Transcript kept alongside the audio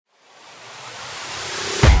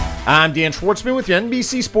I'm Dan Schwartzman with your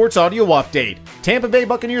NBC Sports Audio Update. Tampa Bay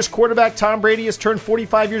Buccaneers quarterback Tom Brady has turned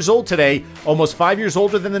 45 years old today, almost 5 years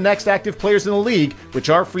older than the next active players in the league, which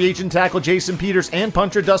are free agent tackle Jason Peters and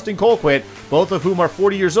punter Dustin Colquitt, both of whom are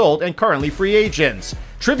 40 years old and currently free agents.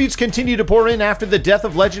 Tributes continue to pour in after the death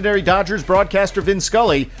of legendary Dodgers broadcaster Vin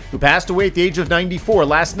Scully, who passed away at the age of 94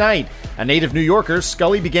 last night. A native New Yorker,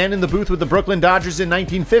 Scully began in the booth with the Brooklyn Dodgers in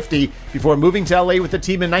 1950 before moving to LA with the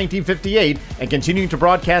team in 1958 and continuing to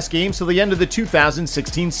broadcast games till the end of the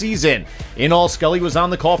 2016 season. In all, Scully was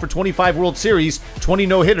on the call for 25 World Series, 20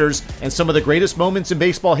 no-hitters, and some of the greatest moments in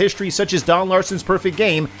baseball history, such as Don Larsen's perfect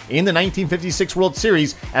game in the 1956 World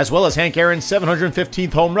Series, as well as Hank Aaron's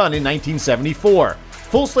 715th home run in 1974.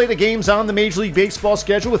 Full slate of games on the Major League Baseball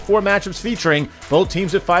schedule with 4 matchups featuring both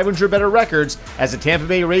teams with 500 better records, as the Tampa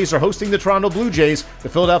Bay Rays are hosting the Toronto Blue Jays, the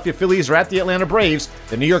Philadelphia Phillies are at the Atlanta Braves,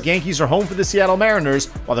 the New York Yankees are home for the Seattle Mariners,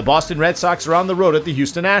 while the Boston Red Sox are on the road at the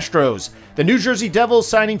Houston Astros. The New Jersey Devils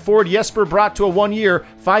signing forward Jesper Bratt to a 1-year,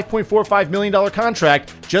 $5.45 million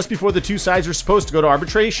contract just before the two sides are supposed to go to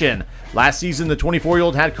arbitration. Last season, the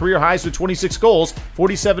 24-year-old had career highs with 26 goals,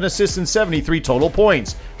 47 assists, and 73 total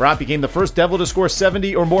points. Bratt became the first Devil to score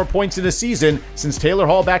 70 or more points in a season since Taylor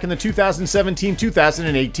Hall back in the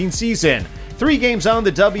 2017-2018 season. 3 games on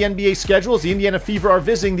the WNBA schedule as the Indiana Fever are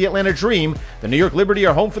visiting the Atlanta Dream. The New York Liberty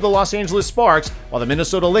are home for the Los Angeles Sparks, while the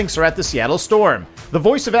Minnesota Lynx are at the Seattle Storm. The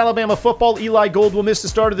voice of Alabama football, Eli Gold, will miss the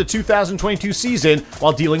start of the 2022 season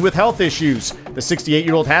while dealing with health issues. The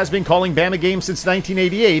 68-year-old has been calling Bama games since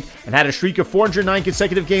 1988 and had a streak of 409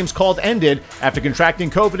 consecutive games called ended after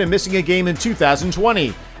contracting COVID and missing a game in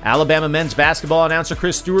 2020. Alabama men's basketball announcer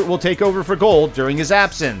Chris Stewart will take over for Gold during his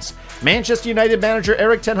absence. Manchester United manager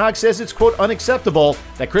Erik ten Hag says it's, quote, unacceptable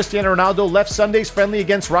that Cristiano Ronaldo left Sunday's friendly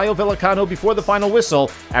against Rayo Vallecano before the final whistle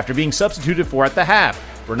after being substituted for at the half.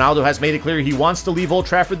 Ronaldo has made it clear he wants to leave Old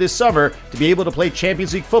Trafford this summer to be able to play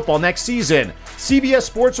Champions League football next season. CBS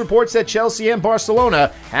Sports reports that Chelsea and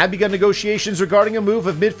Barcelona have begun negotiations regarding a move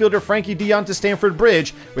of midfielder Frankie de Jong to Stamford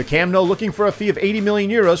Bridge, with Camp Nou looking for a fee of €80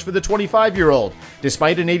 million for the 25-year-old.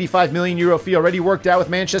 Despite an €85 million fee already worked out with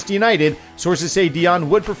Manchester United, sources say de Jong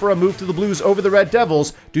would prefer a move to the Blues over the Red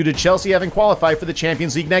Devils due to Chelsea having qualified for the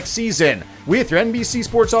Champions League next season. With your NBC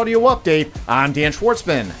Sports Audio Update, I'm Dan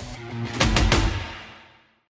Schwartzman.